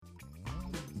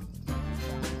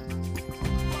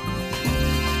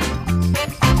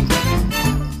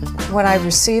When I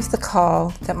received the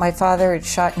call that my father had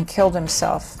shot and killed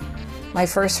himself, my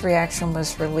first reaction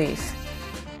was relief.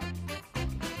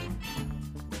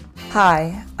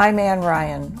 Hi, I'm Ann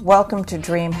Ryan. Welcome to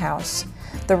Dream House,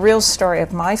 the real story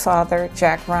of my father,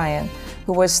 Jack Ryan,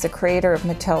 who was the creator of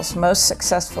Mattel's most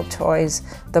successful toys,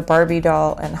 the Barbie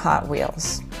doll and Hot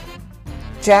Wheels.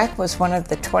 Jack was one of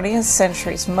the 20th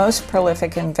century's most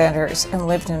prolific inventors and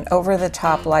lived an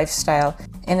over-the-top lifestyle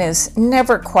in his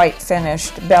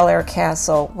never-quite-finished Bel Air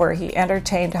castle, where he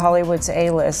entertained Hollywood's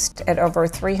A-list at over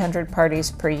 300 parties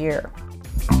per year.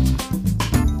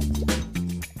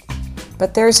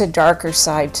 But there's a darker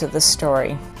side to the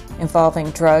story,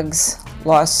 involving drugs,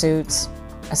 lawsuits,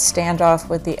 a standoff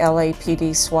with the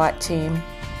LAPD SWAT team,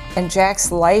 and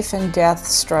Jack's life and death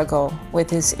struggle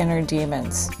with his inner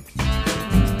demons.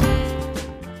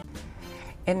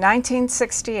 In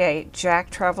 1968, Jack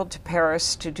traveled to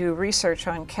Paris to do research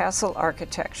on castle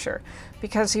architecture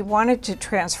because he wanted to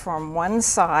transform one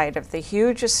side of the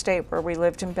huge estate where we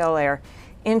lived in Bel Air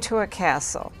into a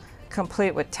castle,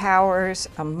 complete with towers,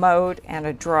 a moat, and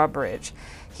a drawbridge.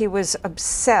 He was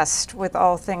obsessed with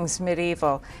all things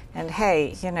medieval, and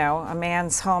hey, you know, a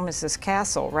man's home is his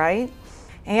castle, right?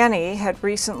 Annie had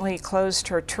recently closed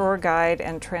her tour guide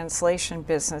and translation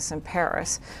business in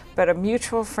Paris, but a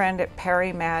mutual friend at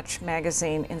Paris Match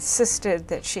magazine insisted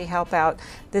that she help out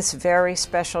this very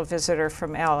special visitor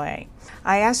from LA.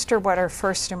 I asked her what her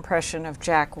first impression of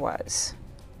Jack was.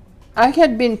 I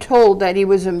had been told that he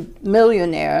was a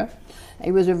millionaire.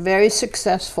 He was a very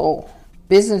successful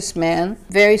businessman,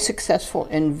 very successful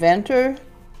inventor,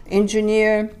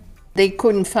 engineer. They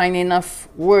couldn't find enough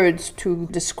words to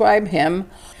describe him.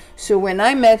 So when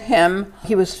I met him,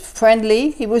 he was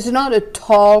friendly. He was not a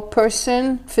tall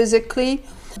person physically,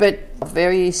 but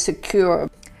very secure.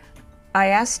 I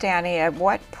asked Annie at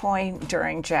what point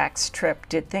during Jack's trip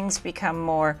did things become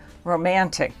more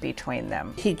romantic between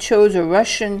them. He chose a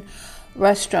Russian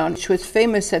restaurant, which was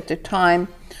famous at the time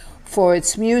for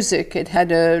its music. It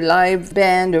had a live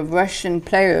band of Russian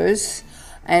players,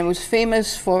 and was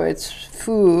famous for its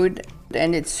food,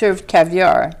 and it served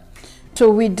caviar. So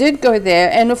we did go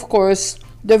there, and of course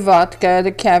the vodka,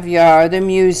 the caviar, the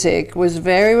music was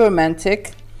very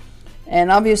romantic,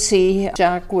 and obviously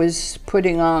Jack was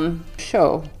putting on a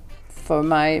show for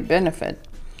my benefit.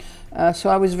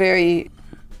 So I was very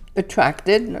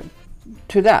attracted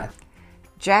to that.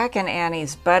 Jack and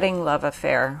Annie's budding love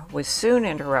affair was soon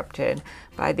interrupted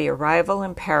by the arrival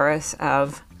in Paris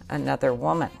of another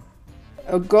woman.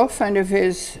 A girlfriend of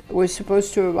his was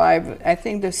supposed to arrive, I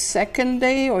think, the second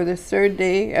day or the third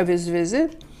day of his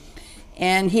visit,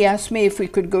 and he asked me if we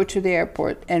could go to the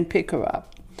airport and pick her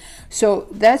up. So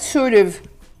that sort of,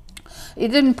 it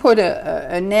didn't put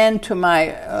an end to my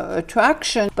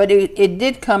attraction, but it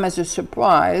did come as a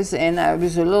surprise, and I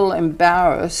was a little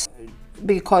embarrassed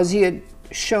because he had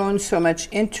shown so much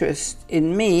interest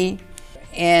in me,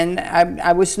 and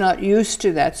I was not used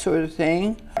to that sort of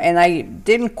thing, and I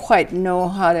didn't quite know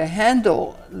how to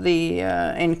handle the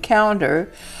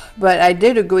encounter, but I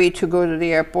did agree to go to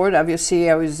the airport. Obviously,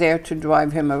 I was there to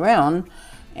drive him around,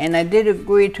 and I did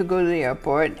agree to go to the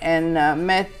airport and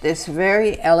met this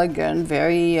very elegant,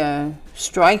 very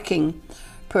striking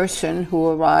person who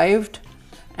arrived,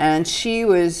 and she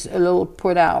was a little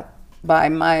put out by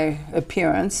my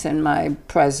appearance and my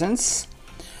presence,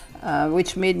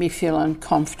 which made me feel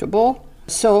uncomfortable.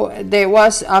 So there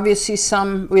was obviously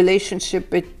some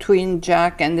relationship between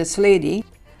Jack and this lady.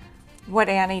 What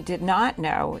Annie did not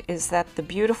know is that the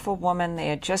beautiful woman they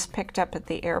had just picked up at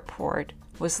the airport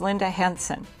was Linda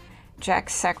Henson,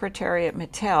 Jack's secretary at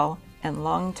Mattel and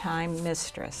longtime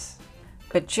mistress.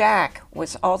 But Jack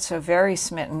was also very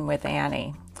smitten with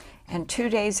Annie, and 2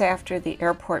 days after the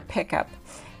airport pickup,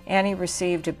 Annie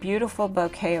received a beautiful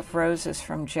bouquet of roses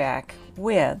from Jack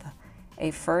with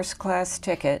a first-class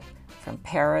ticket from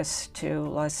Paris to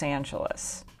Los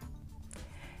Angeles.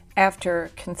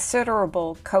 After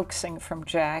considerable coaxing from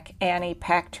Jack, Annie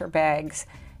packed her bags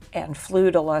and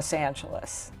flew to Los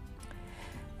Angeles.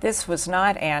 This was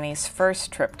not Annie's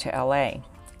first trip to LA.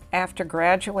 After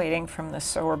graduating from the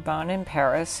Sorbonne in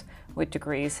Paris, with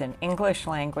degrees in English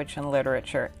language and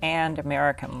literature and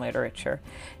American literature,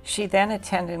 she then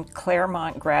attended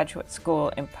Claremont Graduate School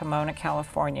in Pomona,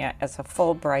 California as a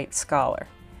Fulbright scholar.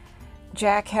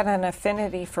 Jack had an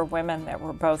affinity for women that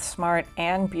were both smart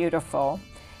and beautiful,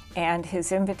 and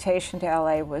his invitation to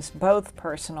LA was both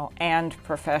personal and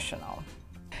professional.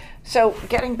 So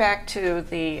getting back to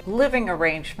the living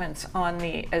arrangements on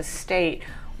the estate,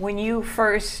 when you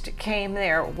first came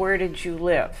there, where did you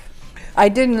live? I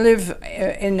didn't live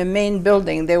in the main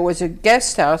building. There was a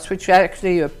guest house, which was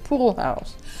actually a pool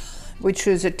house. which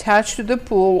was attached to the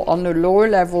pool on the lower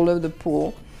level of the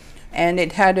pool, and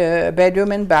it had a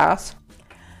bedroom and bath.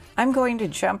 I'm going to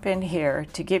jump in here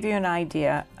to give you an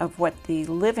idea of what the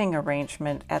living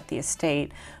arrangement at the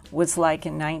estate was like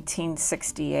in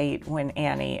 1968 when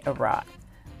Annie arrived.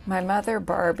 My mother,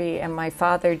 Barbie, and my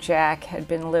father, Jack, had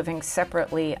been living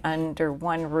separately under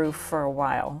one roof for a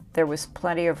while. There was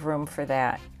plenty of room for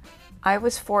that. I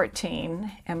was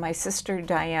 14, and my sister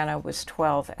Diana was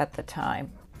 12 at the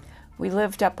time. We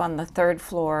lived up on the 3rd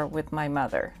floor with my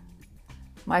mother.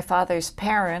 My father's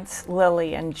parents,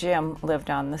 Lily and Jim, lived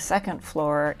on the 2nd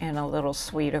floor in a little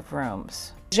suite of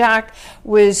rooms. Jack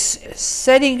was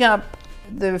setting up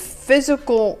the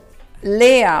physical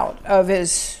layout of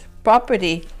his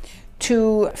property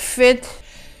to fit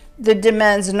the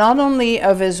demands not only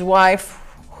of his wife,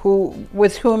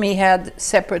 with whom he had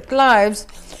separate lives,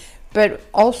 but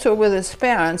also with his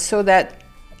parents, so that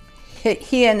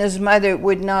he and his mother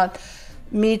would not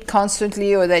meet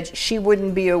constantly, or that she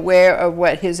wouldn't be aware of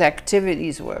what his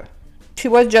activities were. She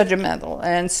was judgmental,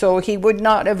 and so he would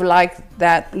not have liked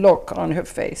that look on her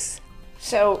face.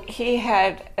 So he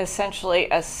had essentially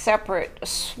a separate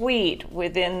suite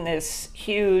within this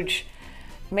huge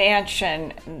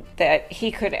mansion that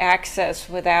he could access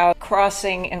without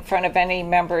crossing in front of any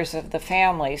members of the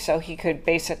family, so he could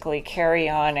basically carry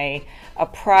on a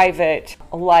private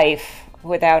life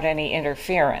without any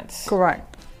interference. Correct.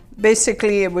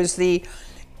 Basically, it was the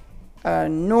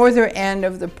northern end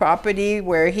of the property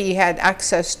where he had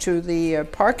access to the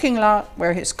parking lot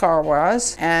where his car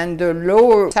was, and the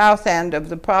lower south end of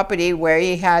the property where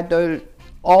he had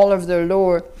all of the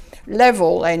lower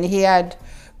level, and he had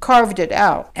carved it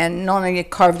out, and not only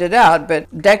carved it out, but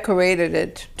decorated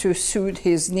it to suit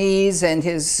his needs and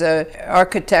his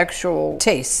architectural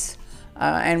tastes.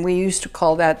 And we used to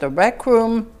call that the rec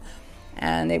room,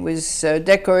 and it was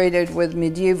decorated with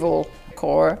medieval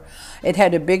decor. It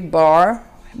had a big bar,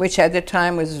 which at the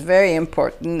time was very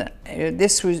important.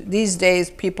 These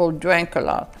days people drank a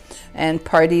lot, and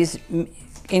parties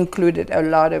included a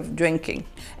lot of drinking.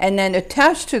 And then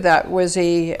attached to that was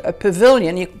a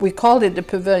pavilion. We called it the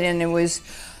pavilion. It was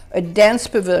a dance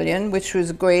pavilion, which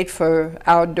was great for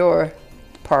outdoor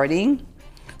partying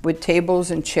with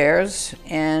tables and chairs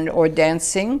or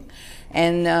dancing.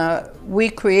 And we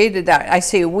created that. I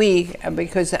say we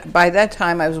because by that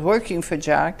time I was working for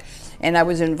Jack, and I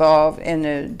was involved in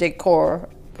the decor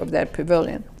of that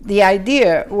pavilion. The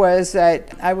idea was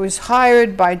that I was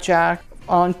hired by Jack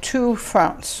on 2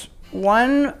 fronts.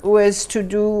 One was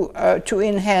to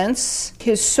enhance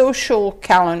his social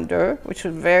calendar, which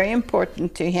was very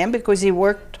important to him because he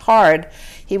worked hard.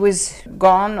 He was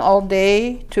gone all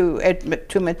day to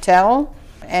Mattel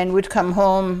and would come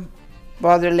home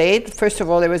rather late. First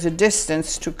of all, there was a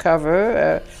distance to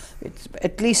cover. It's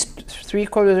at least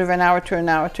 3/4 of an hour to an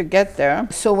hour to get there.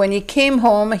 So when he came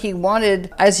home, he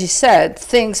wanted, as he said,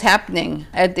 things happening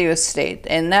at the estate,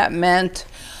 and that meant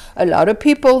a lot of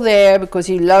people there because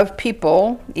he loved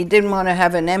people. He didn't want to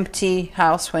have an empty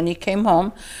house when he came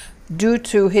home due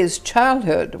to his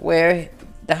childhood, where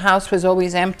the house was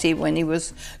always empty when he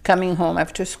was coming home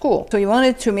after school. So he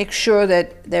wanted to make sure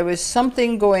that there was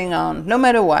something going on, no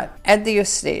matter what, at the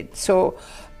estate. So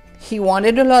he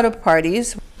wanted a lot of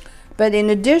parties. But in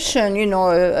addition, you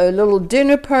know, a little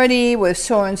dinner party with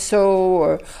so-and-so,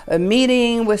 or a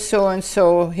meeting with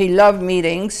so-and-so. He loved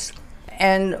meetings.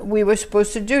 And we were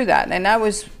supposed to do that. And that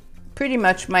was pretty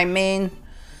much my main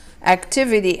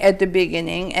activity at the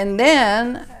beginning. And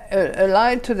then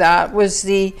allied to that was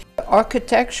the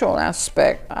architectural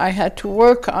aspect. I had to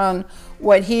work on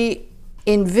what he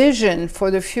envisioned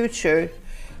for the future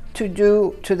to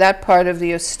do to that part of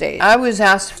the estate. I was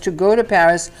asked to go to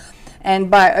Paris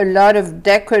and buy a lot of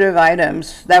decorative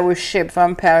items that were shipped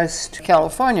from Paris to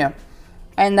California.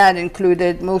 And that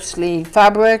included mostly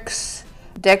fabrics,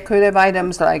 decorative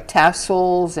items like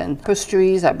tassels and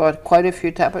tapestries. I bought quite a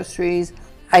few tapestries.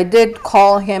 I did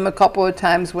call him a couple of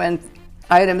times when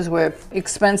items were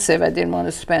expensive. I didn't want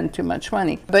to spend too much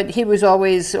money. But he was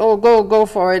always, oh, go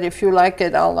for it. If you like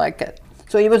it, I'll like it.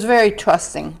 So he was very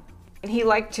trusting. He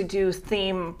liked to do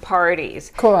theme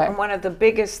parties. Correct. And one of the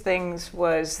biggest things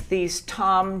was these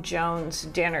Tom Jones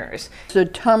dinners. The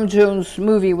Tom Jones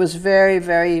movie was very,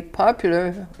 very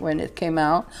popular when it came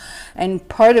out. And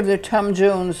part of the Tom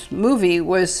Jones movie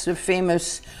was the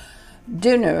famous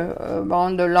dinner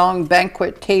on the long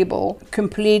banquet table,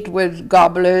 complete with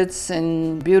goblets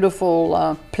and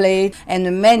beautiful plate. And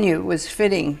the menu was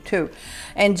fitting too.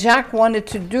 And Jack wanted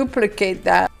to duplicate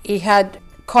that. He had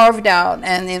carved out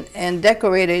and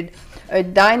decorated a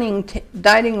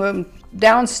dining room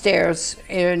downstairs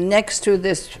next to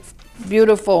this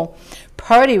beautiful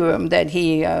party room that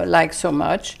he liked so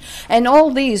much. And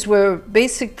all these were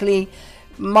basically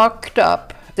mocked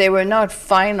up. They were not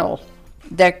final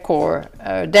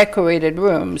decorated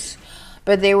rooms,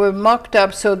 but they were mocked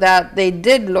up so that they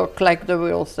did look like the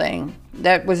real thing.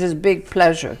 That was his big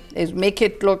pleasure, is make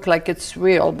it look like it's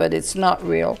real, but it's not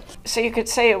real. So you could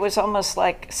say it was almost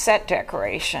like set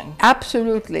decoration.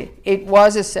 Absolutely. It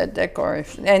was a set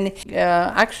decoration. And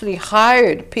actually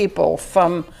hired people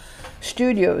from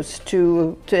studios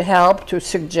to help, to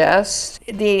suggest.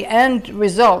 The end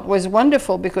result was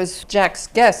wonderful because Jack's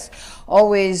guests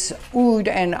always oohed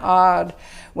and awed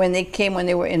when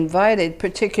they were invited,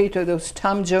 particularly to those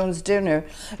Tom Jones dinner.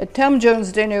 A Tom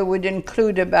Jones dinner would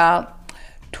include about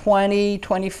 20,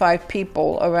 25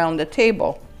 people around the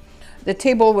table. The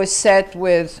table was set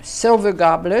with silver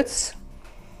goblets.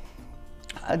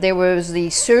 There was the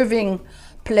serving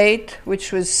plate,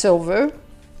 which was silver,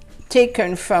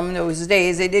 taken from those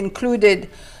days. It included,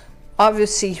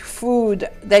 obviously, food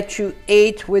that you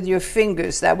ate with your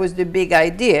fingers. That was the big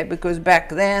idea, because back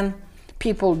then,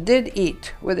 people did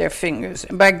eat with their fingers.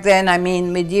 Back then, I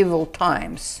mean medieval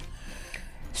times.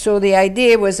 So the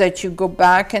idea was that you go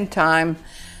back in time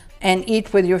and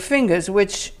eat with your fingers,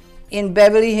 which in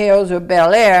Beverly Hills or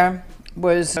Bel Air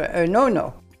was a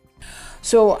no-no.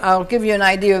 So I'll give you an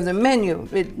idea of the menu.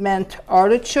 It meant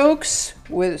artichokes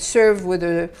served with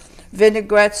a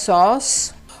vinaigrette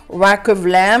sauce, rack of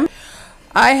lamb.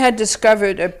 I had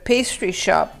discovered a pastry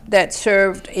shop that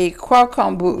served a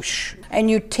croquembouche, and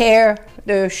you tear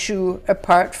the choux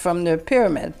apart from the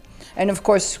pyramid. And of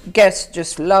course, guests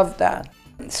just loved that.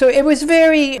 So it was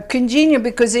very congenial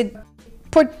because it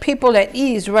put people at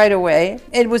ease right away.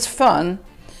 It was fun,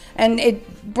 and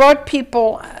it brought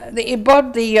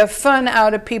the fun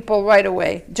out of people right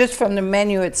away, just from the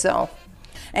menu itself.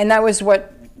 And that was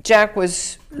what Jack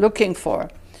was looking for.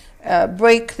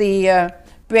 Break the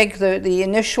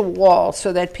initial wall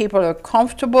so that people are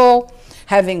comfortable,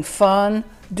 having fun,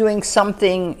 doing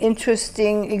something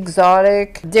interesting,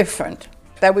 exotic, different.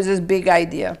 That was his big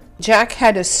idea. Jack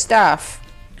had a staff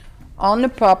on the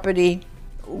property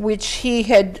which he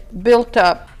had built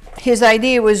up. His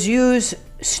idea was use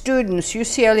students,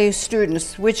 UCLA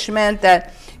students, which meant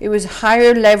that it was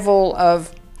higher level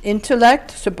of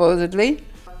intellect, supposedly,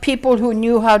 people who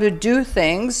knew how to do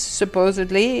things,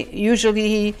 supposedly. Usually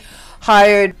he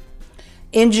hired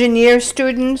engineer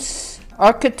students,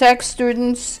 architect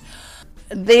students.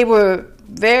 They were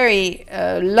very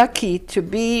lucky to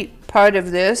be part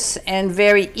of this and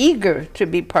very eager to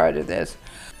be part of this.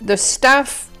 The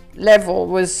staff level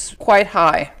was quite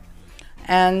high,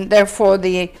 and therefore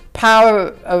the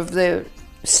power of the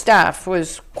staff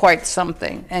was quite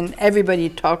something, and everybody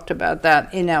talked about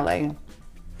that in LA.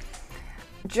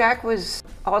 Jack was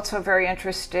also very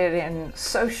interested in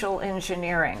social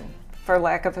engineering, for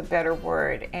lack of a better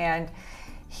word, and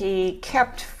he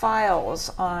kept files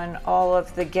on all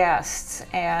of the guests,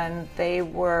 and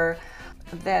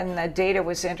then the data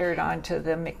was entered onto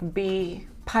the McBee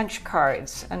punch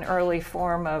cards, an early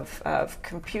form of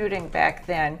computing back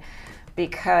then,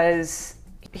 because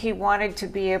he wanted to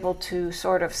be able to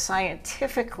sort of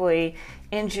scientifically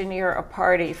engineer a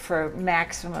party for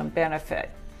maximum benefit.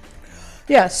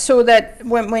 Yeah, so that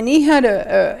when he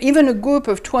had even a group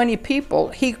of 20 people,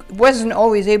 he wasn't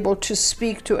always able to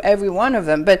speak to every one of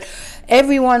them, but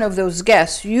every one of those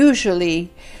guests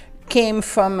usually came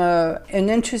from an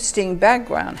interesting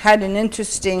background, had an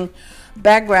interesting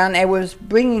background, and was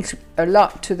bringing a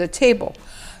lot to the table.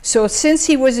 So since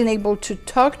he wasn't able to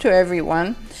talk to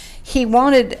everyone, he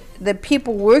wanted the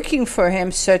people working for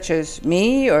him, such as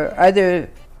me or other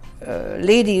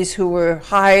ladies who were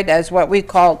hired as what we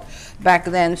called back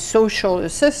then social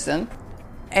assistant,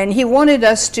 and he wanted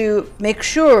us to make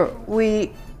sure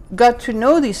we got to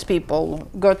know these people,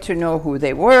 got to know who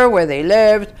they were, where they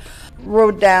lived,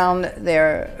 wrote down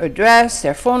their address,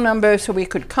 their phone number, so we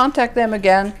could contact them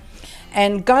again,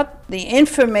 and got the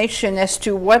information as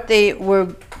to what they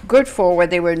were good for, what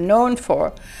they were known for.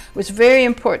 It was very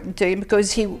important to him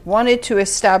because he wanted to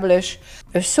establish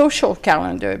a social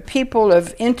calendar, people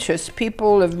of interest,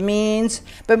 people of means,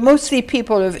 but mostly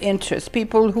people of interest,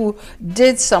 people who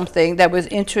did something that was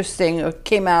interesting or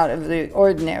came out of the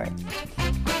ordinary.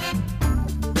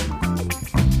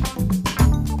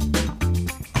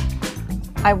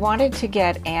 I wanted to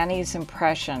get Annie's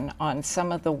impression on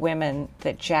some of the women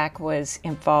that Jack was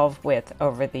involved with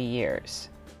over the years.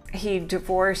 He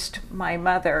divorced my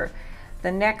mother.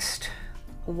 The next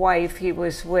wife he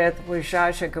was with was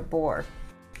Zsa Zsa Gabor.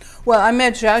 Well, I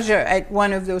met Zsa Zsa at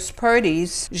one of those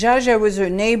parties. Zsa Zsa was a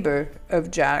neighbor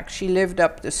of Jack. She lived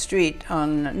up the street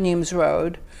on Nimes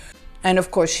Road. And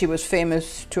of course, she was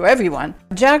famous to everyone.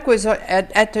 Jack was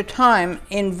at the time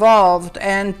involved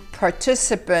and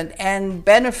participant and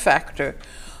benefactor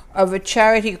of a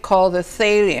charity called the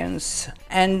Thalians.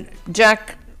 And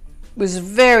Jack was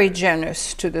very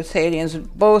generous to the Thalians,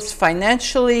 both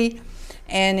financially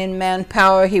and in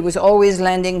manpower. He was always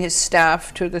lending his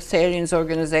staff to the Thalians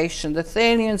organization. The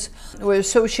Thalians were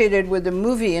associated with the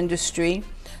movie industry,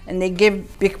 and they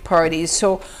give big parties.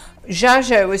 So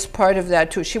Jaja was part of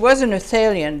that too. She wasn't a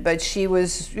Thalian, but she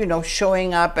was,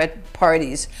 showing up at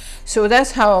parties. So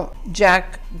that's how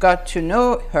Jack got to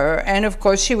know her. And of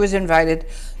course, she was invited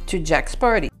to Jack's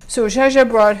party. So Jaja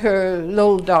brought her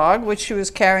little dog, which she was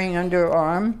carrying under her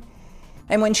arm.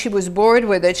 And when she was bored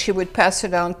with it, she would pass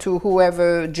it on to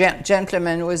whoever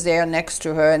gentleman was there next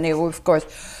to her. And they were, of course,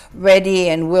 ready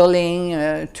and willing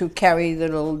to carry the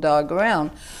little dog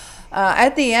around.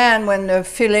 At the end, when the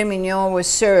filet mignon was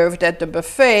served at the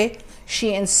buffet,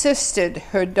 she insisted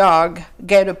her dog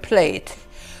get a plate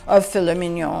of filet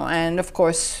mignon. And of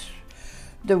course,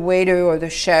 the waiter or the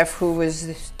chef who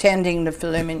was tending the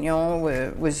filet mignon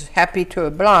was happy to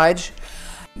oblige.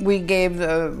 We gave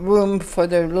the room for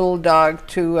the little dog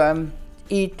to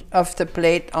eat off the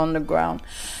plate on the ground.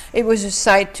 It was a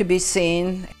sight to be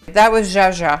seen. That was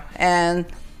Jaja, and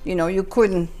you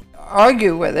couldn't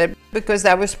argue with it because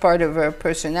that was part of her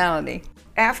personality.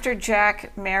 After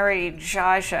Jack married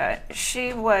Jaja,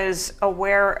 she was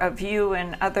aware of you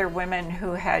and other women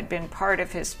who had been part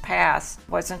of his past.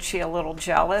 Wasn't she a little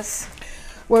jealous?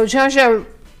 Well, Jaja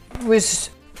was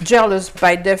jealous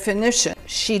by definition.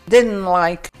 She didn't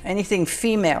like anything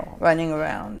female running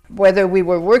around. Whether we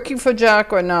were working for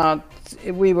Jack or not,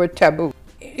 we were taboo.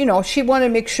 She wanted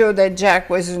to make sure that Jack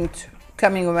wasn't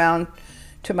coming around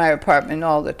to my apartment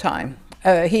all the time.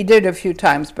 He did a few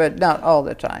times, but not all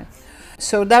the time.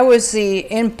 So that was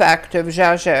the impact of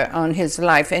Jaja on his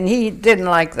life, and he didn't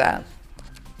like that.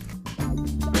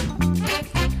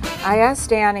 I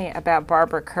asked Annie about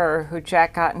Barbara Kerr, who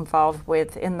Jack got involved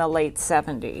with in the late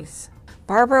 70s.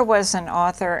 Barbara was an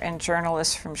author and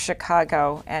journalist from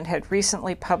Chicago and had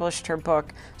recently published her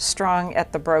book, Strong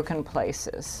at the Broken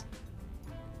Places.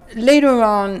 Later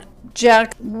on,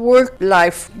 Jack's work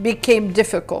life became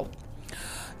difficult.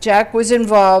 Jack was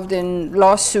involved in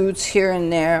lawsuits here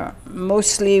and there,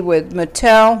 mostly with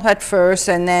Mattel at first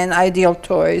and then Ideal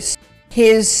Toys.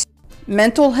 His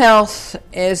mental health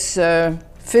is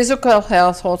physical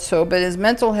health also, but his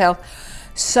mental health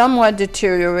somewhat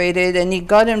deteriorated, and he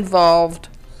got involved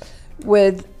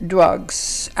with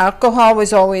drugs. Alcohol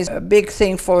was always a big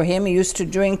thing for him. He used to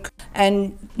drink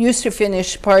and used to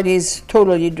finish parties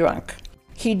totally drunk.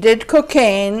 He did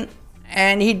cocaine,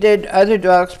 and he did other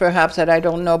drugs perhaps that I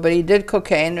don't know, but he did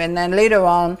cocaine, and then later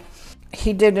on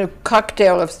he did a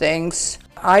cocktail of things.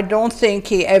 I don't think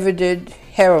he ever did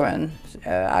heroin.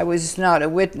 I was not a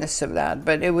witness of that,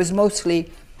 but it was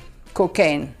mostly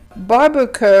cocaine. Barbara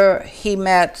Kerr he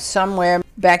met somewhere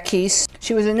back east.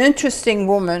 She was an interesting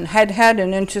woman, had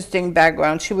an interesting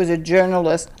background. She was a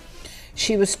journalist.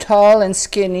 She was tall and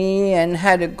skinny and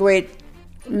had a great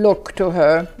look to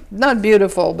her. Not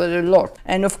beautiful, but a look.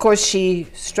 And of course she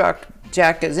struck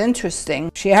Jack as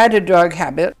interesting. She had a drug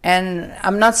habit, and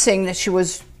I'm not saying that she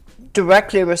was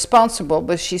directly responsible,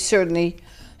 but she certainly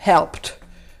helped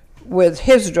with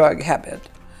his drug habit.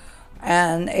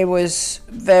 And it was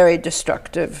very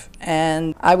destructive.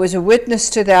 And I was a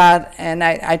witness to that, and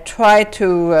I tried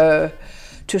to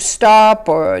stop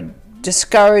or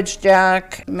discourage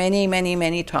Jack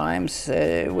many times.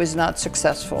 It was not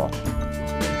successful.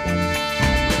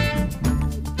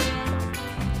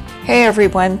 Hey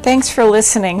everyone, thanks for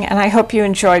listening, and I hope you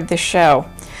enjoyed the show.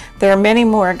 There are many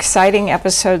more exciting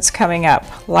episodes coming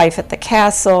up. Life at the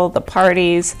castle, the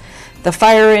parties, the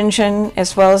fire engine,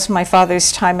 as well as my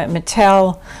father's time at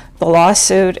Mattel, the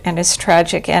lawsuit, and its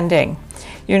tragic ending.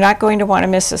 You're not going to want to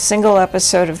miss a single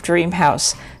episode of Dream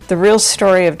House, the real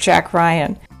story of Jack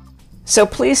Ryan. So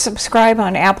please subscribe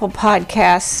on Apple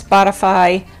Podcasts,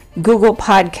 Spotify, Google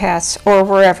Podcasts, or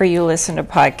wherever you listen to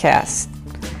podcasts.